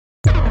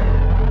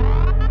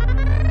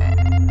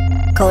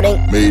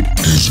Coding made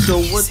easy. So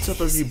what's up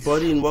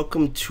everybody, and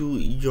welcome to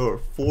your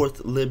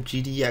fourth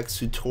Libgdx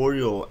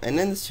tutorial. And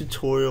in this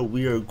tutorial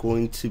we are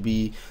going to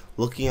be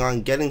looking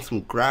on getting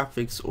some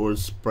graphics or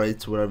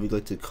sprites, whatever you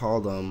like to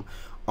call them,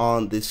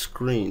 on the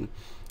screen.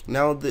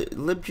 Now the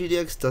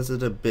Libgdx does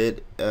it a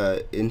bit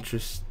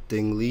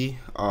interestingly.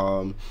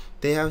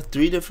 They have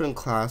three different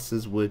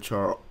classes which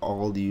are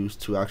all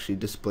used to actually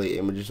display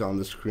images on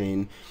the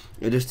screen.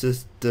 It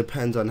just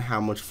depends on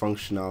how much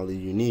functionality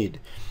you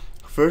need.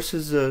 First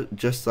is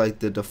just like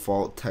the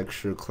default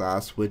texture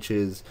class, which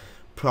is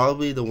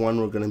probably the one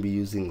we're going to be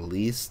using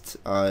least.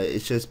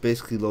 It's just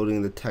basically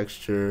loading the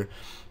texture,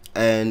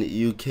 and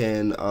you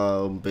can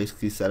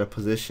basically set a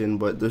position,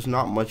 but there's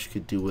not much you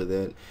could do with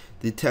it.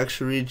 The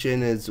texture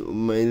region is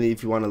mainly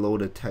if you want to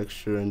load a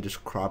texture and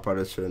just crop out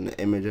a certain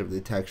image of the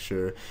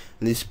texture,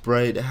 and the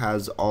sprite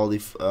has all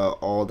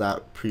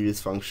that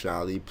previous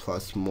functionality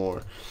plus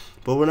more.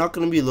 But we're not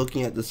going to be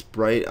looking at the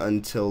sprite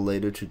until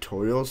later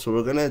tutorials, so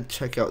we're going to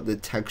check out the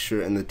texture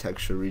and the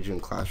texture region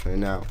class right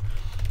now.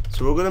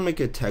 So we're going to make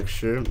a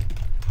texture,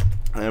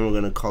 and we're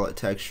going to call it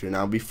texture.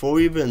 Now before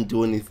we even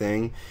do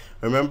anything,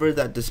 remember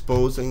that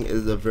disposing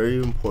is a very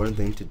important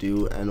thing to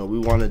do, and what we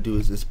want to do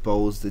is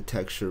dispose the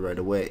texture right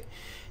away.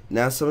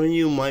 Now some of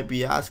you might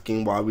be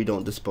asking why we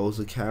don't dispose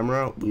the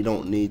camera. We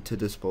don't need to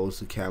dispose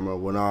the camera.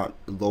 We're not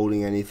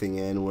loading anything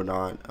in. We're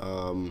not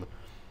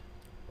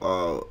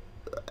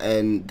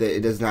and it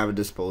doesn't have a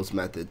dispose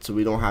method, so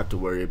we don't have to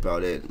worry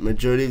about it.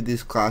 Majority of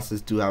these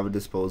classes do have a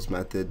dispose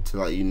method to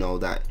let you know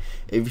that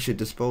if you should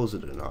dispose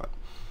it or not.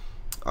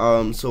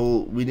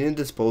 So we didn't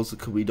dispose it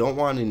because we don't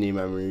want any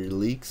memory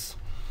leaks,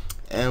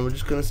 and we're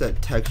just gonna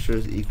set texture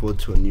is equal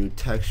to a new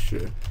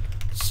texture.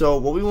 So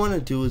what we want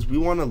to do is we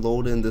want to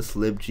load in this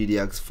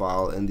libgdx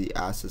file in the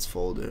assets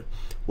folder.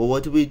 Well,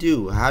 what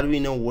do? How do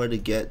we know where to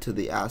get to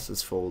the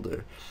assets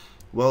folder?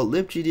 Well,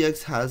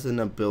 Libgdx has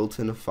a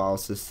built-in file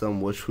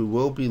system which we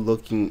will be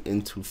looking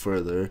into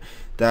further,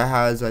 that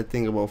has I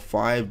think about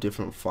 5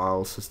 different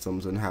file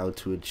systems on how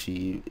to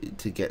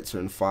get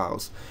certain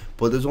files.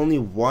 But there's only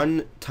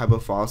one type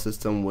of file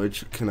system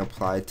which can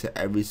apply to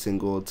every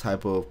single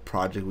type of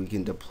project we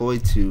can deploy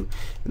to,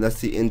 and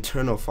that's the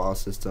internal file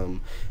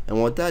system.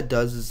 And what that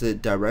does is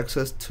it directs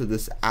us to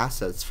this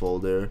assets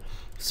folder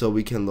so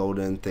we can load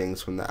in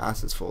things from the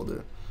assets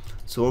folder.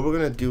 So what we're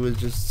going to do is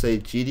just say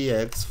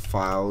gdx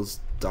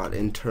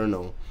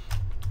files.internal,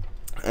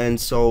 and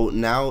so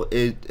now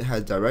it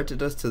has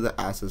directed us to the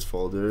assets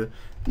folder.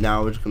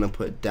 Now we're just going to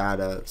put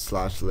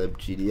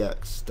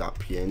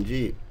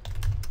data/libgdx.png,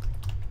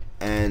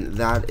 and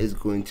that is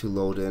going to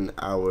load in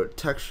our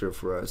texture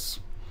for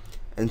us.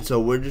 And so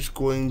we're just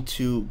going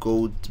to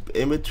go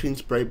in between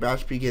sprite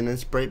batch begin and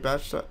sprite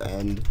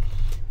batch.end,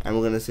 and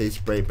we're going to say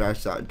sprite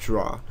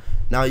batch.draw.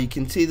 Now you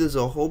can see there's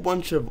a whole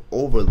bunch of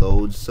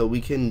overloads, so we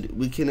can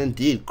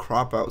indeed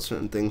crop out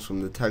certain things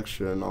from the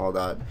texture and all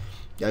that,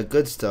 yeah,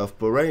 good stuff.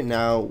 But right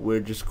now we're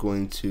just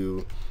going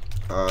to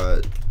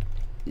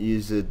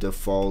use the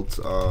default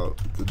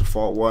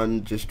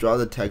one. Just draw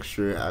the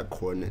texture at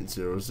coordinate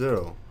 0,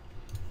 0.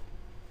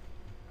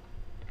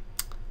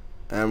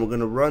 And we're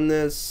gonna run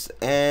this,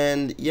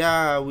 and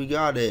yeah, we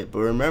got it.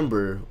 But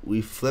remember,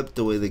 we flipped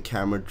the way the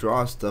camera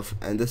draws stuff,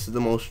 and this is the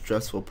most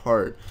stressful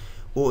part.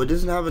 Well, it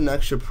doesn't have an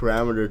extra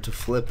parameter to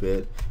flip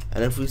it,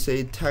 and if we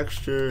say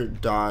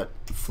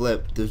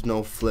texture.flip, there's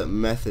no flip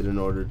method in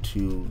order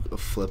to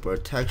flip our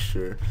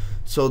texture.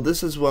 So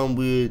this is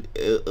when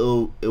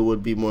it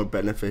would be more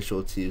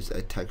beneficial to use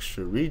a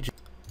texture region.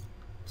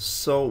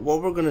 So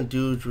what we're gonna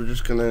do is we're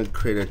just gonna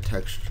create a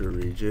texture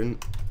region,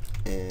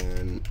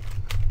 and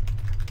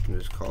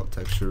just call it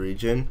texture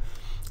region.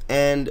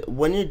 And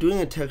when you're doing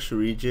a texture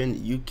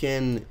region, you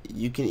can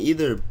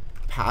either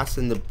pass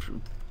in the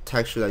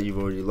texture that you've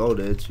already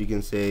loaded, so you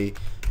can say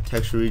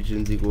texture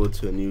region is equal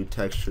to a new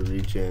texture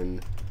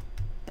region,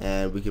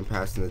 and we can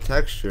pass in the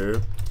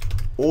texture.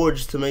 Or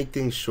just to make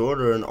things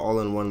shorter and all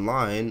in one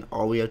line,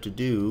 all we have to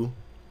do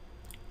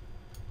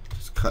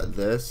is cut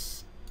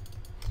this,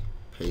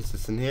 paste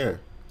this in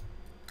here,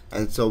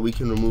 and so we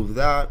can remove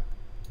that,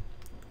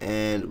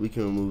 and we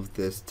can remove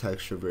this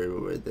texture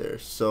variable right there,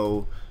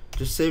 so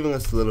just saving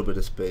us a little bit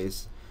of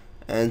space.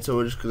 And so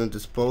we're just going to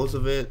dispose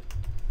of it,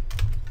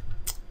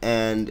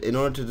 and in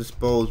order to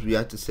dispose we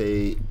have to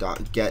say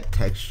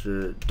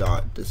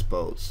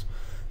 .getTexture.dispose.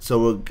 So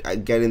we're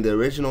getting the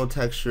original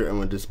texture and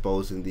we're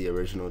disposing the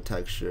original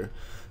texture.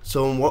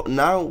 So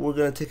now we're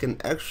going to take an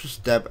extra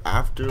step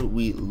after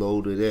we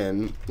load it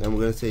in, and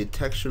we're going to say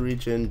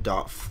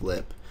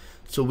TextureRegion.flip.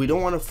 So we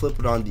don't want to flip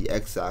it on the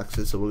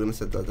x-axis, so we're going to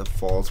set that to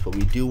false, but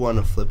we do want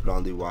to flip it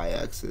on the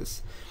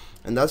y-axis,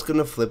 and that's going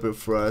to flip it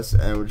for us.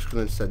 And we're just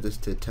going to set this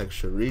to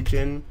texture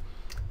region,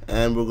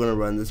 and we're going to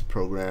run this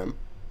program,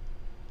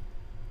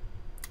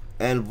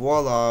 and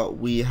voila,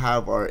 we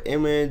have our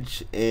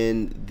image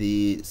in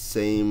the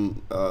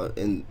same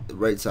in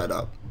right side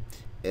up,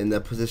 in the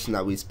position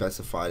that we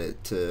specified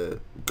it to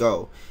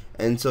go.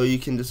 And so you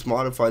can just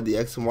modify the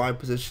X and Y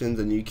positions,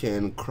 and you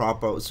can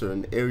crop out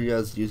certain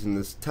areas using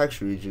this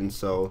texture region.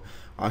 So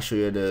I'll show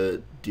you how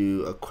to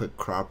do a quick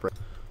crop.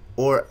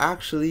 Or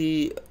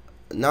actually,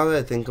 now that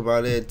I think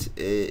about it,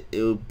 it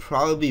would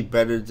probably be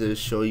better to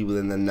show you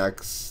within the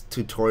next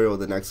tutorial,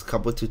 the next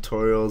couple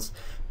tutorials,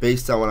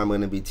 based on what I'm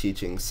going to be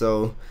teaching.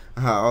 So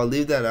I'll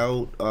leave that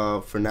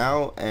out for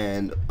now,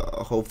 and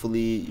hopefully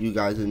you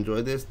guys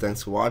enjoy this.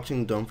 Thanks for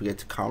watching. Don't forget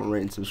to comment,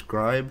 rate, and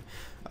subscribe.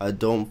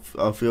 Don't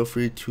feel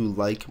free to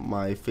like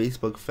my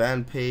Facebook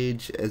fan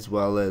page, as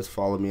well as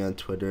follow me on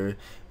Twitter,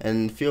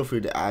 and feel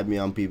free to add me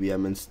on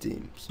BBM and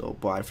Steam. So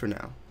bye for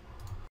now.